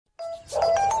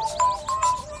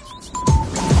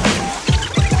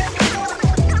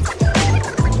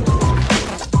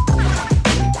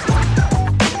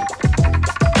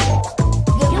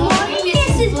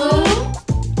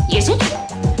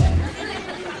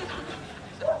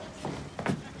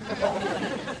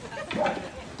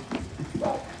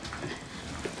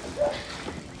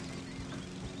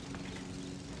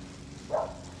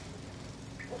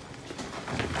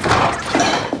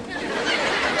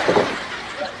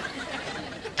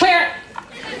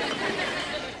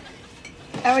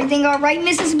Everything all right,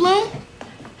 Mrs. Bloom?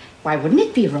 Why wouldn't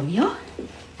it be, Romeo?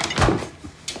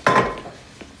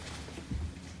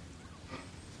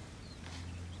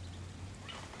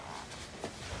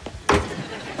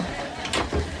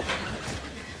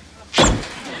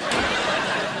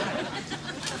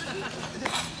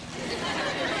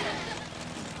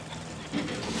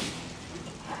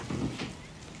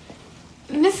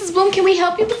 Mrs. Bloom, can we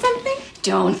help you with something?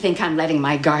 Don't think I'm letting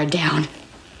my guard down.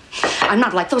 I'm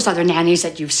not like those other nannies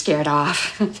that you've scared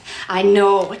off. I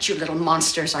know what you little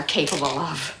monsters are capable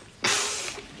of.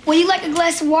 Would you like a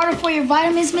glass of water for your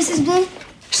vitamins, Mrs. Bloom?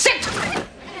 Sit!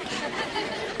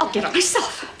 I'll get it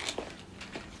myself.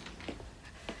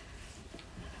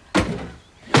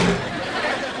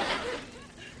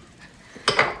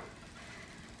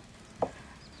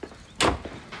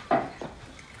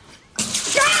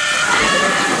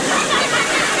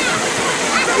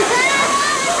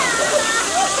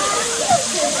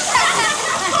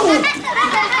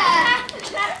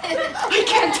 I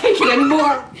can't take it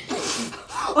anymore.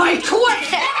 I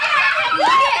quit.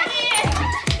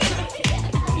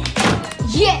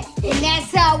 Yeah, and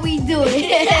that's how we do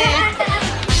it.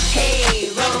 Hey,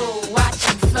 roll, watch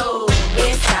it flow.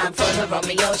 It's time for the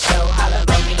Romeo show. Holla,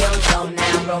 Romeo's on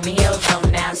now. Romeo's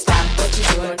on now. Stop what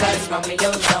you're doing, cause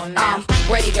Romeo's on now.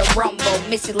 Ready to rumble,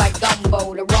 miss it like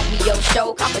gumbo. The Romeo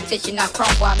show, competition I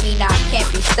crumble. I mean I can't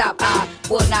be stopped. I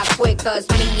will not quit, cause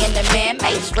me and the man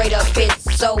made straight up hits.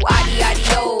 So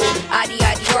addy-addy-o,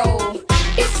 addy-addy-roll.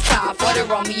 It's time for the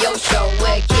Romeo show,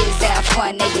 where kids have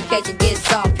fun, education gets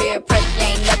some. Peer pressure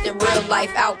ain't nothing, real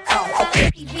life outcome. Okay.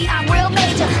 I'm real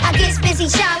major, I get busy,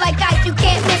 shine like ice, you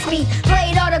can't miss me.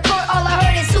 Played all the court, all I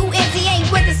heard is who empty ain't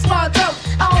with a small throat.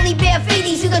 I only bear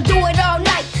feeties, you can do it all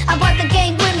night. I brought the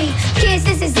game with me, kids,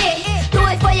 this is it. Do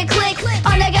it for your click,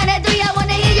 on the count of 3, I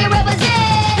wanna hear you represent.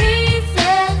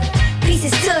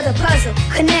 Pieces to the puzzle,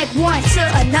 connect one to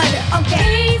another,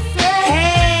 okay?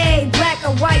 Hey, black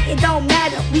or white, it don't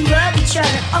matter, we love each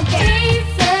other, okay?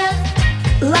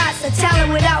 Lots of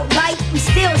talent without light, we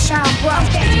still shine bright.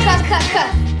 Okay,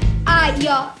 cut. Alright,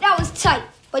 y'all, that was tight.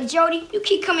 But Jody, you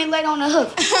keep coming late on the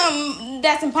hook.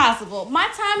 That's impossible. My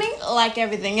timing, like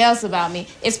everything else about me,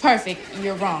 is perfect.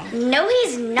 You're wrong. No,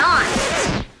 he's not.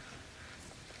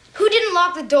 Who didn't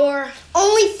lock the door?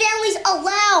 Only families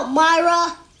allow,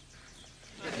 Myra.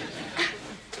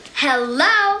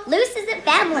 Hello? Luce is a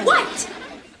family. What?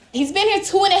 He's been here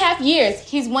 2.5 years.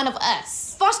 He's one of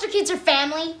us. Foster kids are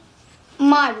family.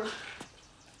 Myra,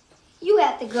 you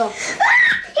have to go.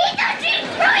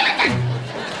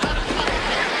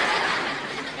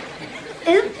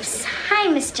 Oops. Hi,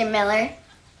 Mr. Miller.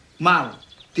 Myra,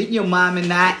 didn't your mom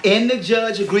and I and the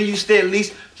judge agree you stay at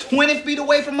least 20 feet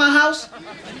away from my house?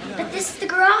 But this is the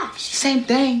garage. Same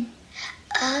thing.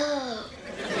 Oh.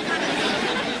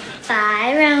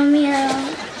 Bye,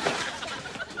 Romeo.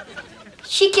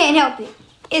 She can't help it.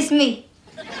 It's me.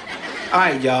 All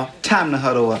right, y'all. Time to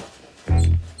huddle up.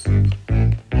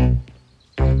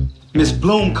 Miss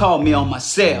Bloom called me on my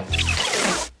cell.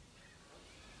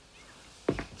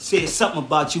 Said something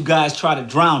about you guys try to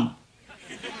drown her.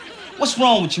 What's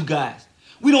wrong with you guys?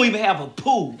 We don't even have a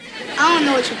pool. I don't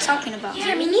know what you're talking about.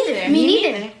 Yeah, me neither. Me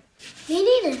neither. Me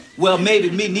neither. Well, maybe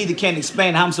me neither can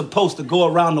explain how I'm supposed to go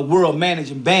around the world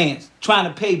managing bands, trying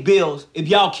to pay bills if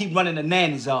y'all keep running the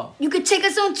nannies off. You could take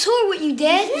us on tour with you,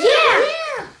 Dad.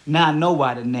 Yeah. Now I know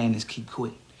why the nannies keep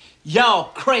quitting. Y'all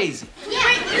crazy.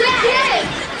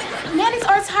 Nannies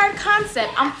are a tired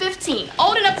concept. I'm 15,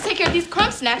 old enough to take care of these crumb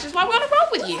snatchers while we're on the road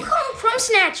with you. You call them crumb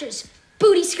snatchers.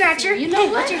 Booty scratcher. You know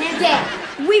what? What's your name?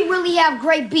 Dad, we really have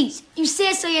great beats. You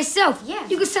said so yourself. Yeah.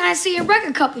 You can sign us to your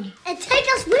record company. And take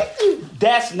us with you.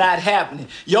 That's not happening.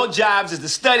 Your jobs is to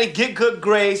study, get good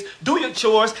grades, do your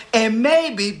chores, and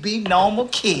maybe be normal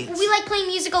kids. We like playing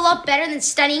music a lot better than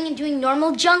studying and doing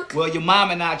normal junk. Well, your mom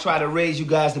and I try to raise you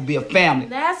guys to be a family.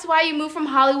 That's why you moved from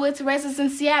Hollywood to raise us in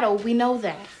Seattle. We know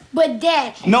that. But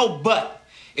Dad... No but.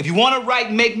 If you want to write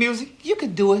and make music, you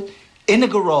could do it in the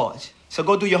garage. So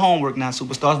go do your homework now,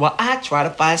 superstars, while I try to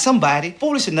find somebody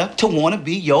foolish enough to want to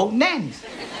be your nannies.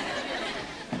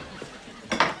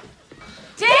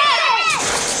 Dad!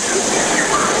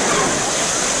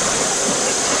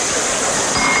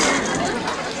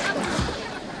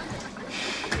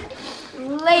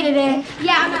 Later, Dad.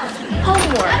 Yeah, I know.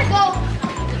 Homework.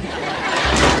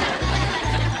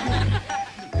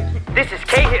 This is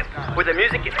K-Hip, where the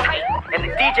music is tight and the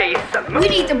DJ is smooth. We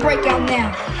need to break out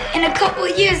now. In a couple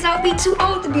of years, I'll be too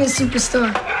old to be a superstar.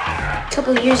 A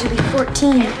couple of years, you'll be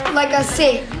 14. Like I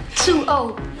said, too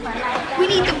old. We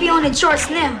need to be on the charts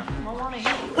now.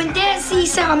 When Dad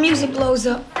sees how our music blows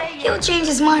up, he'll change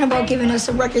his mind about giving us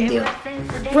a record deal.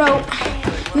 Bro,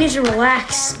 You need to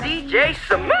relax. DJ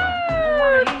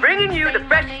Smooth, bringing you the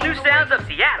freshest new sounds of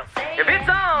Seattle. If it's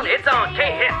on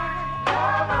K-Hit.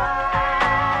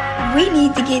 We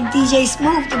need to get DJ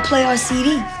Smooth to play our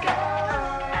CD.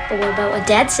 But what about what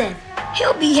Dad said?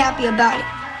 He'll be happy about it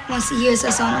once he hears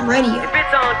us on the radio. If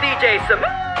it's on DJ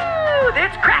Smooth,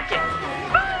 it's cracking.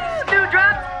 Smooth new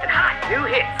drops and hot new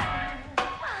hits.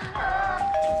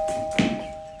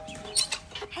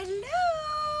 Hello.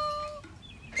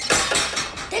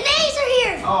 The Nannies are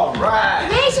here. All right.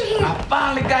 The Nannies are here. I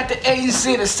finally got the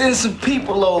agency to send some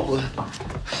people over.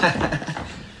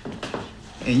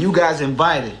 And you guys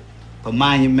invited, but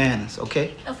mind your manners,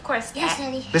 okay? Of course, Yes,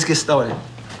 Dad. Daddy. Let's get started.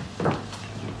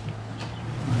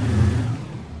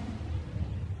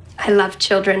 I love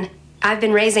children. I've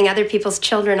been raising other people's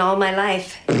children all my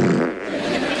life.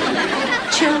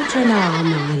 Children are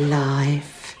my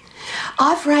life.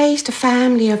 I've raised a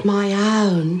family of my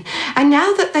own, and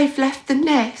now that they've left the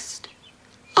nest,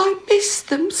 I miss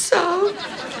them so.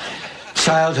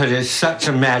 Childhood is such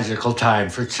a magical time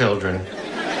for children.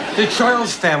 The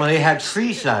Charles family had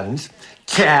 3 sons,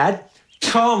 Chad,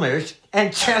 Chalmers,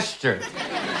 and Chester.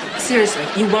 Seriously,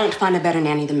 you won't find a better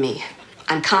nanny than me.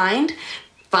 I'm kind,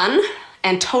 fun,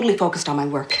 and totally focused on my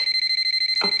work.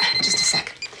 Oh, just a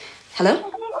sec. Hello?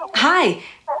 Hi.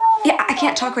 Yeah, I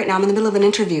can't talk right now. I'm in the middle of an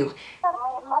interview.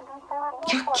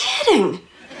 You're kidding.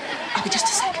 Okay, just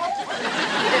a sec.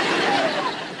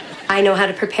 I know how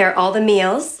to prepare all the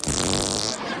meals.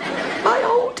 My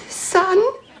oldest son,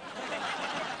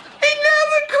 he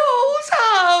never calls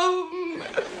home.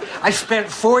 I spent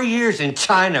 4 years in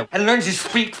China and learned to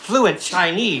speak fluent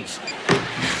Chinese.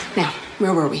 Now,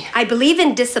 where were we? I believe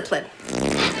in discipline.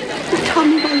 Tell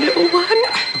me, my little one.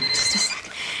 Just a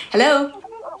sec. Hello?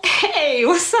 Hey,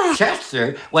 what's up?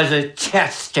 Chester was a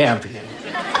chess champion.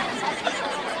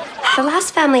 The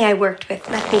last family I worked with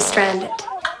left me stranded.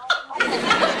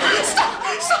 Stop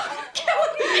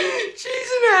killing me.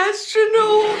 She's an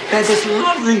astronaut. At this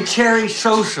lovely cherry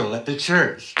social at the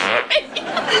church.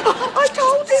 I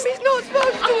told him he's not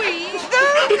supposed to eat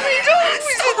them. He's always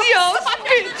in the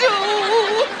hospital.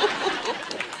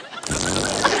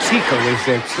 Chico was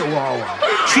their chihuahua.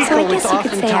 Chico So I was guess you often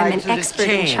could say I'm tied an to the expert in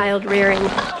chain. child rearing.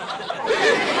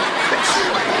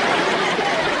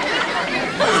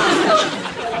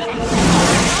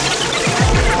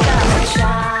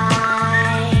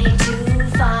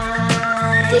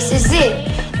 This is it.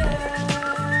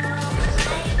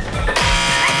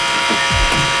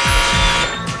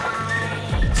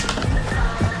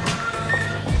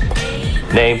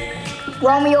 Name?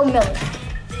 Romeo Miller.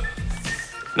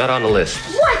 Not on the list.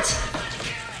 What?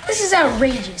 This is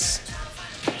outrageous.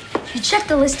 You check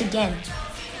the list again.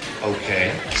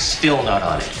 Okay, still not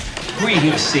on it. Who are you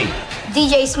here to see?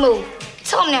 DJ Smooth.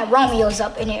 Tell him that Romeo's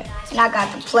up in here, and I got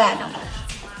the platinum.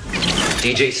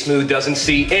 DJ Smooth doesn't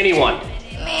see anyone.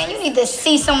 Man, you need to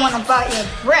see someone about your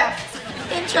breath.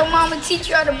 Didn't your mama teach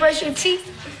you how to brush your teeth?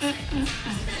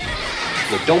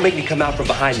 Look, don't make me come out from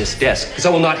behind this desk, because I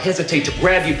will not hesitate to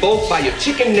grab you both by your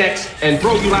chicken necks and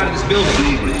throw you out of this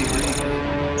building.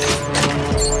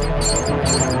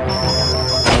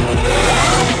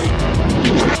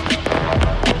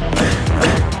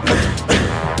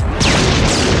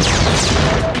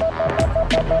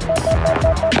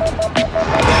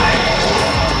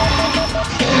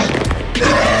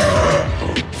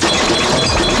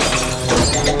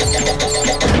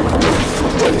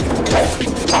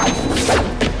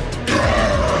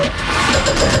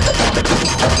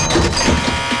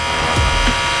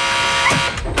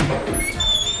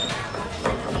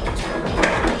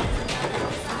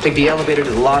 Take the elevator to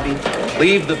the lobby,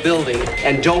 leave the building,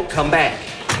 and don't come back.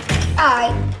 All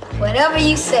right, whatever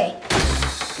you say.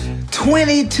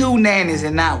 22 nannies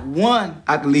and not one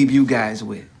I can leave you guys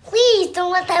with. Please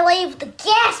don't let that lady with the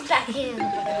gas back in.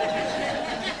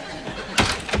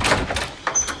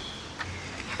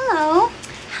 Hello.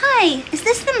 Hi. Is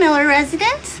this the Miller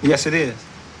residence? Yes, it is.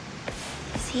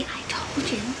 See, I told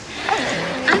you.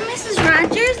 I'm Mrs.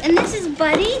 Rogers, and this is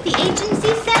Buddy. The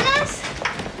agency sent us.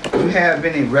 You have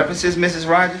any references, Mrs.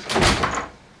 Rogers?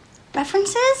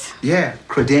 References? Yeah,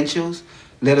 credentials,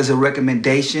 letters of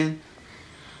recommendation,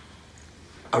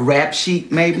 a rap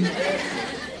sheet, maybe?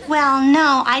 Well,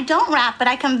 no, I don't rap, but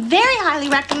I come very highly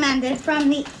recommended from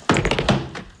the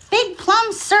Big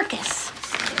Plum Circus.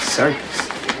 Circus?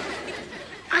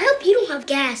 I hope you don't have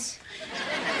gas.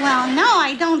 Well, no,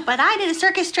 I don't, but I did a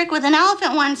circus trick with an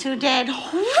elephant once who did.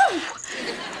 Whew.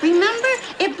 Remember?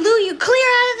 It blew you clear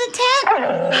out of the tent.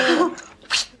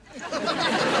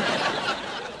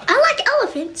 I like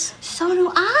elephants. So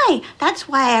do I. That's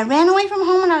why I ran away from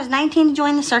home when I was 19 to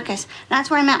join the circus. That's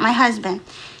where I met my husband.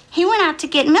 He went out to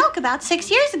get milk about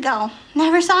 6 years ago.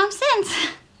 Never saw him since.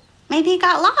 Maybe he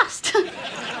got lost.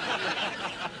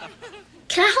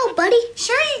 Can I help, Buddy?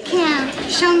 Sure you can.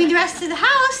 Show me the rest of the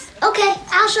house. Okay,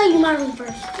 I'll show you my room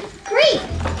first. Great.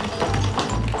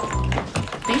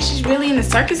 Think she's really in the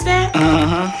circus, Dad?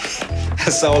 Uh-huh.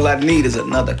 That's all I need is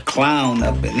another clown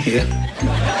up in here.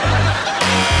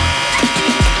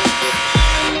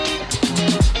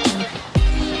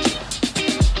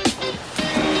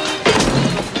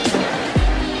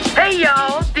 Hey,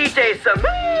 y'all. DJ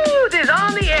Smooth is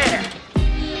on the air.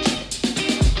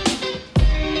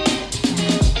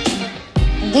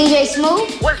 DJ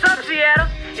Smooth? What's up, Seattle?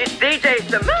 It's DJ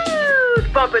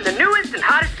Smooth bumping the newest and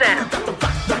hottest sound.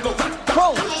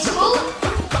 Hey, Smooth?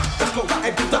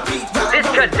 This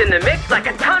cuts in the mix like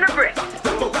a ton of bricks.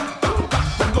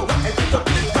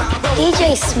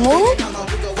 DJ Smooth?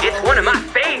 It's one of my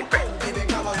favorites.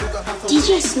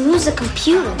 DJ Smooth's a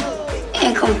computer.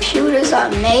 And computers are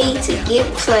made to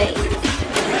get played.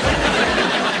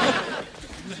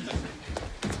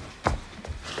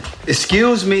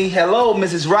 Excuse me. Hello,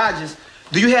 Mrs. Rogers.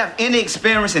 Do you have any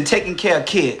experience in taking care of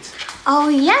kids? Oh,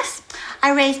 yes.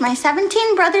 I raised my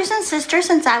 17 brothers and sisters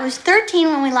since I was 13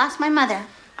 when we lost my mother.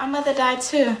 Our mother died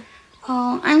too.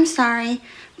 Oh, I'm sorry,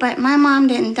 but my mom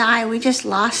didn't die. We just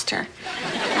lost her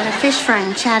at a fish fry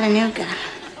in Chattanooga.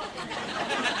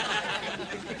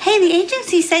 Hey, the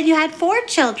agency said you had 4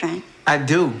 children. I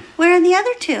do. Where are the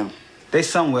other 2? They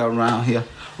somewhere around here.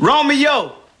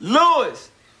 Romeo, Louis,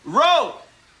 Lou.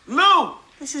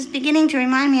 This is beginning to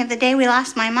remind me of the day we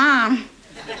lost my mom.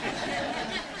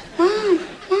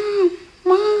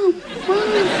 Mom.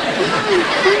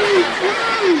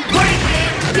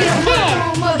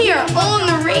 We are on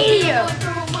the radio.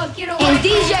 And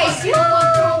DJ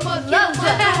Smooth loves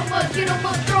it.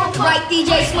 Right,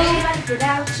 DJ Smooth?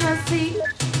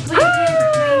 Woo!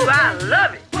 I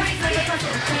love it.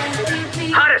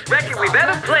 Hottest record we've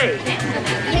ever played.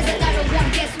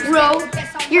 Bro,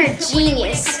 you're a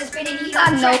genius.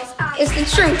 I know, it's the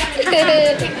truth.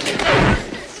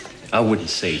 I wouldn't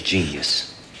say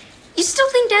genius. You still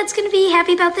think Dad's gonna be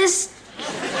happy about this?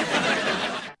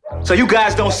 So you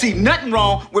guys don't see nothing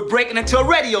wrong with breaking into a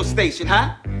radio station,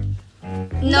 huh?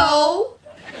 No.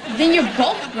 Then you're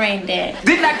both brain dead.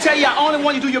 Didn't I tell you I only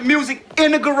want you to do your music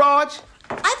in the garage?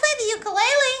 I play the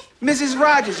ukulele. Mrs.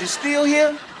 Rogers, you still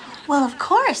here? Well, of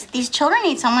course. These children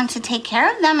need someone to take care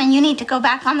of them, and you need to go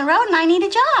back on the road, and I need a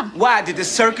job. Why, did the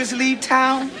circus leave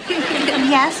town?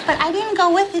 Yes, but I didn't go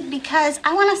with it because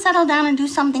I want to settle down and do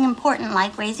something important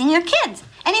like raising your kids.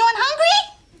 Anyone hungry?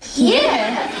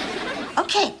 Yeah.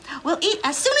 Okay, we'll eat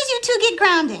as soon as you 2 get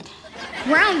grounded.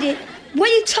 Grounded? What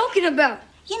are you talking about?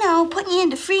 You know, putting you in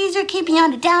the freezer, keeping you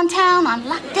out of downtown on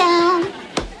lockdown.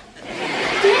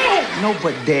 Dad. No,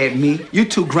 but Dad, me. You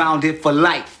 2 grounded for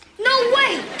life. No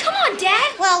way. Come on,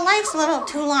 Dad. Well, life's a little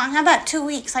too long. How about 2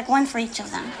 weeks, like 1 for each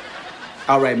of them?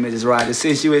 All right, Mrs. Rogers,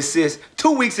 since you insist,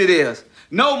 2 weeks it is.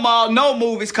 No mall, no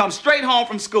movies, come straight home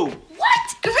from school.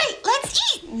 What? Great, let's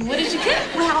eat. What did you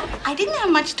cook? Well, I didn't have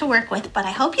much to work with, but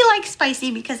I hope you like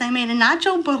spicy because I made a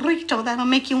nacho burrito that'll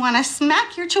make you want to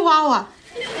smack your chihuahua.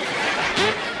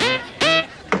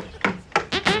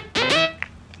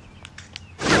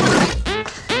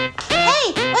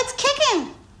 Hey, what's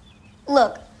kicking?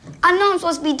 Look, I know I'm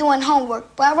supposed to be doing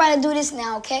homework, but I'd rather do this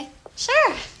now, okay?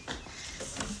 Sure.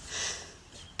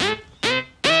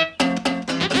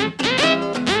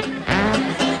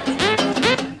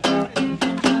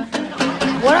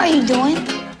 What are you doing?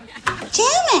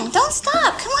 Jamming. Don't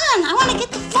stop. Come on. I want to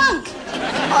get the funk.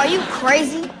 Are you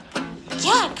crazy?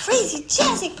 Yeah, crazy,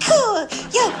 jazzy, cool.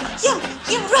 Yo,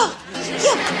 roll. Yo,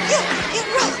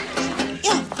 roll.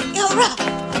 Yo, roll.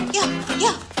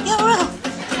 Yo, roll.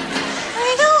 Where are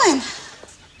you going?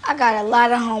 I got a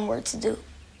lot of homework to do.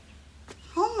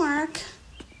 Homework?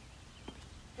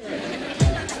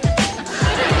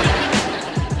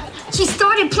 She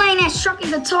started playing that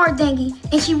shucking guitar thingy,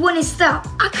 and she wouldn't stop.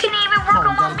 I couldn't even work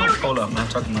on my music. Hold up, man. I'm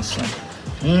talking to my son.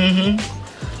 Mm-hmm.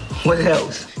 What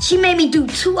else? She made me do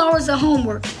 2 hours of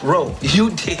homework. Bro,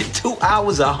 you did 2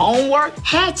 hours of homework?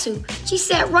 Had to. She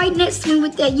sat right next to me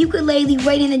with that ukulele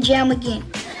waiting to jam again.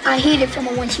 I hid it from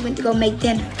her when she went to go make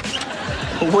dinner.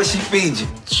 What'd she feed you?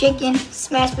 Chicken,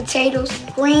 smashed potatoes,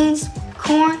 greens,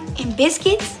 corn, and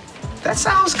biscuits. That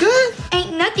sounds good.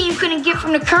 Ain't nothing you couldn't get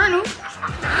from the Colonel.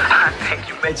 I think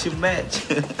you met your match.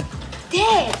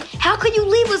 Dad, how could you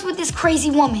leave us with this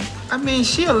crazy woman? I mean,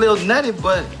 she a little nutty,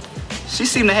 but she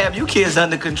seemed to have you kids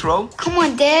under control. Come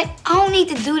on, Dad. I don't need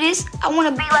to do this. I want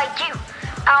to be like you.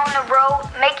 Out on the road,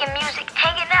 making music,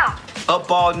 hanging out. Up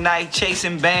all night,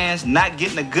 chasing bands, not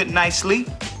getting a good night's sleep.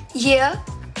 Yeah.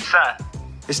 Son,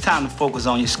 it's time to focus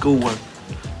on your schoolwork.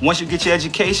 Once you get your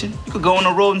education, you can go on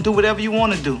the road and do whatever you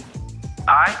want to do.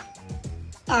 All right?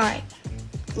 All right.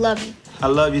 Love you. I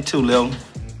love you too, Lil.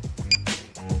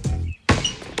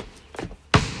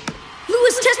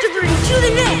 Louis Testaverde to the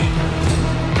net.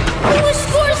 Louis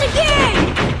scores again.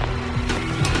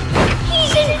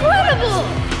 He's incredible.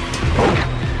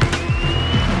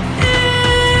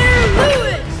 And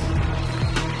Louis.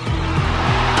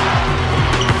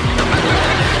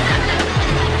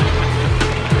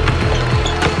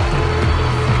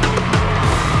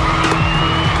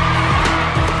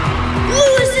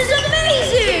 Louis is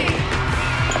amazing.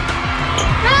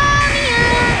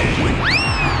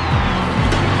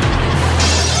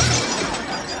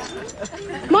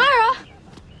 Mara,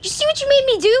 you see what you made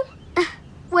me do?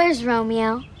 Where's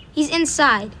Romeo? He's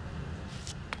inside.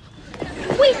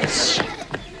 Which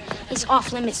is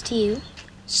off limits to you,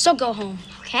 so go home.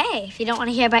 Okay, if you don't want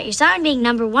to hear about your song being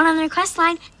 #1 on the request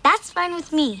line, that's fine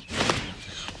with me.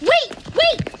 Wait!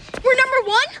 We're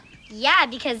 #1? Yeah,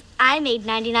 because I made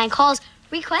 99 calls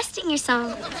requesting your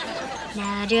song.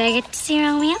 Now, do I get to see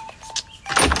Romeo?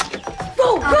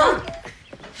 Bro!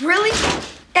 Really?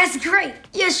 That's great.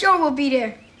 Yeah, sure we'll be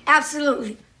there.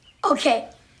 Absolutely. Okay,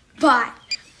 bye.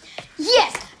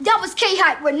 Yes, that was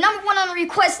K-Hype. We're #1 on the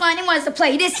request line. They want us to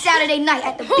play this Saturday night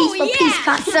at the Beast for Peace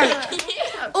concert.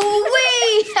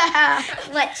 Ooh-wee!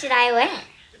 What should I wear?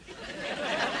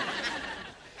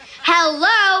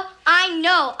 Hello? I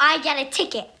know I get a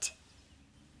ticket.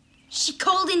 She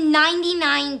called in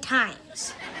 99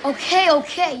 times. Okay,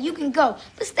 you can go.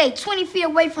 But stay 20 feet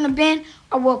away from the band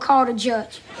or we'll call the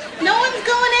judge. No one's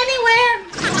going anywhere.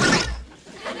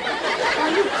 Are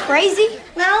you crazy?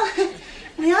 Well,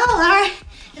 we all are,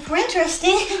 if we're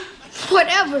interesting.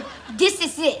 Whatever. This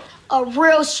is it. A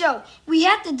real show. We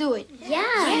have to do it. Yeah.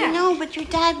 I know, but your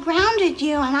dad grounded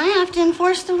you, and I have to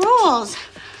enforce the rules.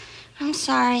 I'm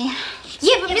sorry.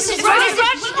 Yeah, but Mrs. Rogers,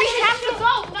 we have to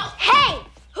vote. No. Hey,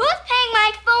 who's paying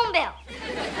my phone bill?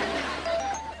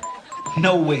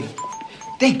 No way.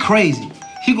 They crazy.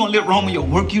 You gonna let Romeo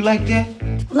work you like that?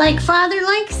 Like father,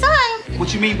 like son.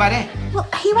 What you mean by that? Well,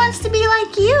 he wants to be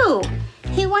like you.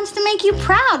 He wants to make you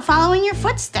proud, following your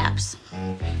footsteps.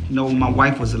 You know, when my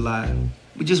wife was alive,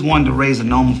 we just wanted to raise a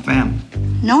normal family.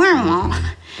 Normal?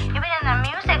 You've been in the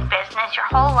music business your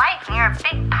whole life, and you're a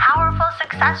big, powerful,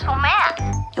 successful man.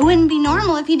 It wouldn't be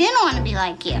normal if he didn't want to be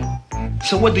like you.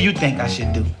 So what do you think I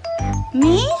should do?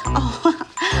 Me? Oh,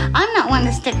 I'm not one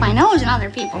to stick my nose in other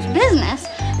people's business.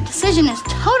 The decision is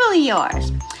totally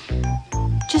yours.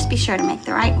 Just be sure to make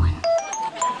the right one.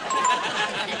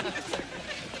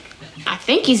 I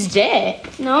think he's dead.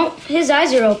 No, his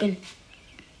eyes are open.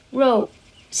 Ro,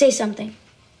 say something.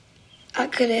 I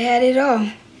could have had it all.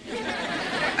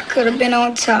 I could have been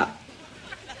on top.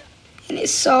 And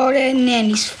it's all that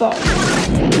nanny's fault. Hey,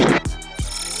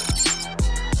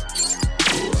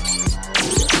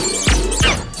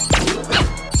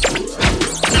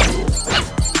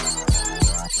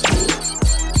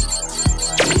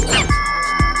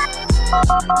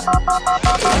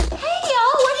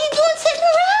 y'all, what are you doing sitting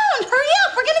around? Hurry up,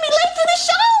 we're gonna be late for the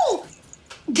show.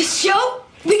 The show?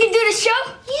 We can do the show?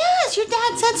 Yes, your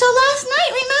dad said so last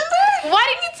night, remember? Why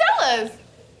didn't you tell us?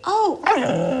 Oh,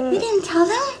 we didn't tell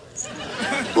them?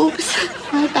 Oops,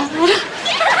 my bad.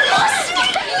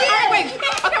 Wait, we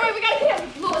gotta get him.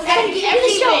 Louis, gotta get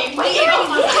everything.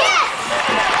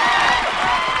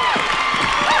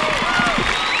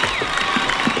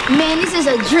 Man, this is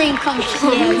a dream come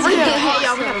true. Hey,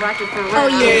 y'all, we gotta rock it for real. Oh,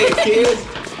 yeah. Hey, kids.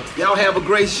 Y'all have a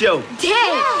great show.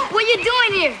 Dad, what you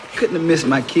doing here? Couldn't have missed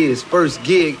my kids' first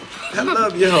gig. I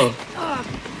love y'all.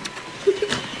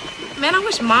 Man, I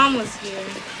wish Mom was here.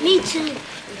 Me too.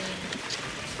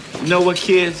 You know what,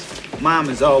 kids? Mom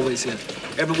is always here.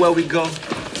 Everywhere we go,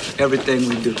 everything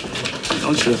we do.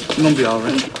 Don't trip. You're gonna be all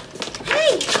right.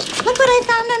 Hey, look what I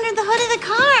found under the hood of the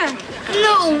car.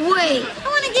 No way. I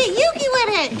want to get Yuki with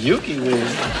it. Yuki will.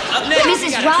 Up next,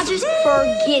 Mrs. Rogers,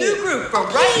 forget new it. group from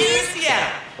right here in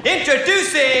Seattle.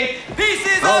 Introducing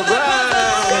Pieces of the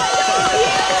Puzzle.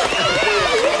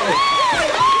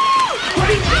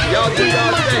 Y'all do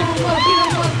y'all thing.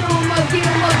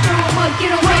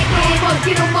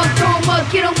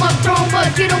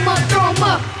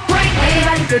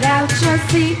 Everybody get out your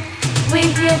seat. We're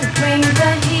here to bring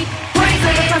the heat. Pieces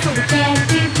of the puzzle we can't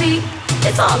defeat.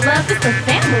 It's all love, it's a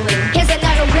family. Here's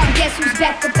another one, guess who's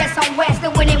back? The best on West, the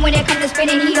winning when it comes to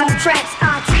spinning heat on tracks.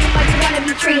 Treat him like you wanna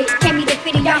be treated. Can't be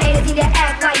defeated, y'all haters either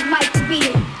act like Mike to beat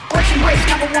it. What you wish,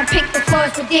 #1 pick, the floor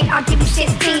is predict. I'll give you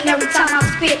 16 every time I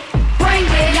spit. Bring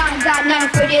it, y'all ain't got nothing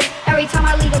for this. Every time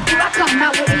I lead a crew, I come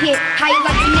out with a hit. How you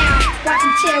like it now? Watch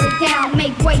them tear it down,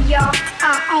 make way, y'all.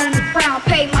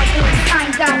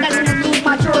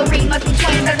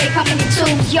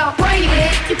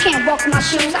 walking my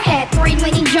shoes. I had 3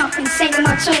 million jumping, singing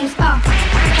my tunes.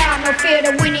 Have no fear,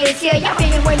 the winner is here. Y'all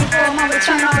been waiting for my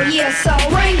return all year, so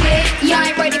bring it. Y'all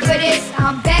ain't ready for this.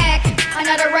 I'm back,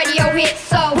 another radio hit,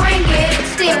 so bring it.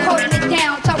 Still holding it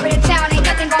down, top of the town, ain't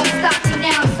nothing gonna stop me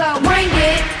now, so bring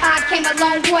it. I came a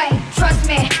long way, trust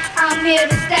me, I'm here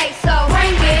to stay, so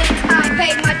bring it. I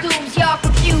paid my dues, y'all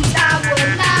confused, I will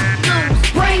not lose.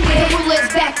 Bring it. The rule is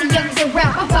back, the youngest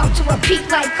around. I'm about to repeat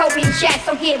like Kobe and Shaq,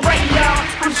 so get ready, y'all.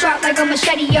 I'm sharp like a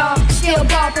machete, y'all. Still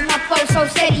ball from my flow so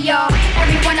steady, y'all.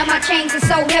 Every one of my chains is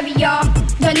so heavy, y'all.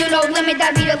 The new no limit,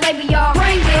 that be the label, y'all.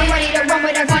 Bring it. I'm ready to run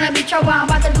with it, gonna be trouble. I'm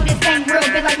about to do this thing real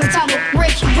big like Matumbo.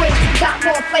 Rich, got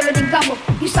more flavor than gumbo.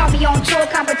 You saw me on tour,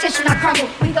 competition, I crumble.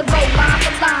 We could go line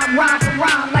for line, rhyme for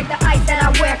rhyme, like the ice that I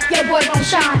wear. Your boy gon'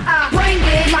 shine. Bring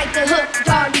it like the hook,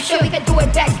 dog. You sure we could do it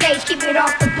backstage, keep it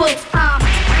off the books.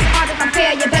 Hard to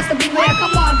compare, you best to beware.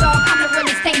 Come on, dog, I'm the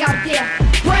realest thing out there.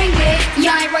 Bring it.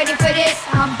 Y'all ain't ready for this.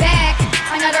 I'm back,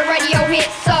 another radio hit,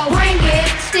 so bring it.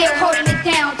 Still holding it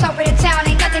down, top of the town,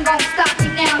 ain't nothing gonna stop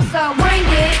me now, so bring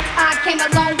it. I came a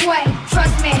long way,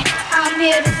 trust me, I'm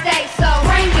here to stay, so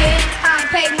bring it. I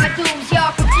paid my dues,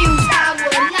 y'all confused, I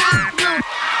will not lose.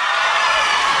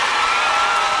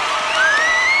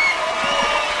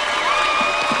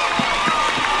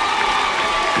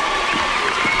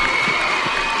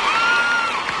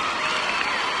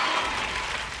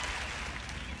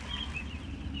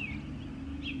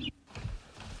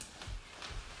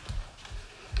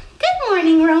 Good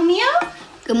morning, Romeo.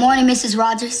 Good morning, Mrs.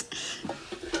 Rogers.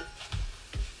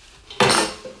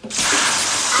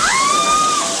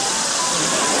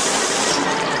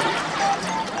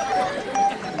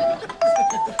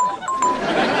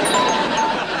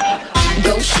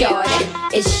 Go shorty,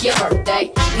 it's your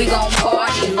birthday. We gon'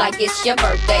 party like it's your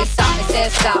birthday. Simon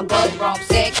says stop, but Rome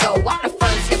said go. I'm the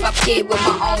first hip-hop kid with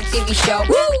my own TV show.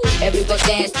 Woo! Everybody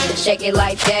dance to shake it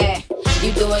like that.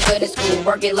 You doing good in school,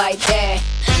 work it like that.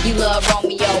 You love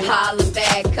Romeo, holla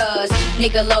back, cause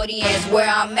Nickelodeon's where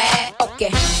I'm at.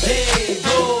 Okay. Hey,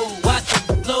 go, watch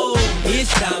the flow. It's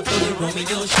time for the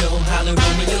Romeo show. Holla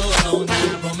Romeo, no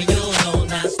now. Romeo, no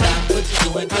now. Stop what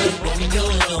you're doing, cause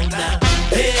Romeo's on now.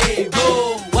 Hey,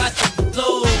 go, watch the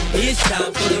flow. It's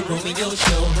time for the Romeo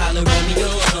show. Holla Romeo,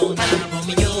 no now.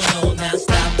 Romeo, no now.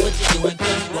 Stop what you're doing,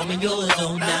 cause Romeo's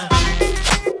on now.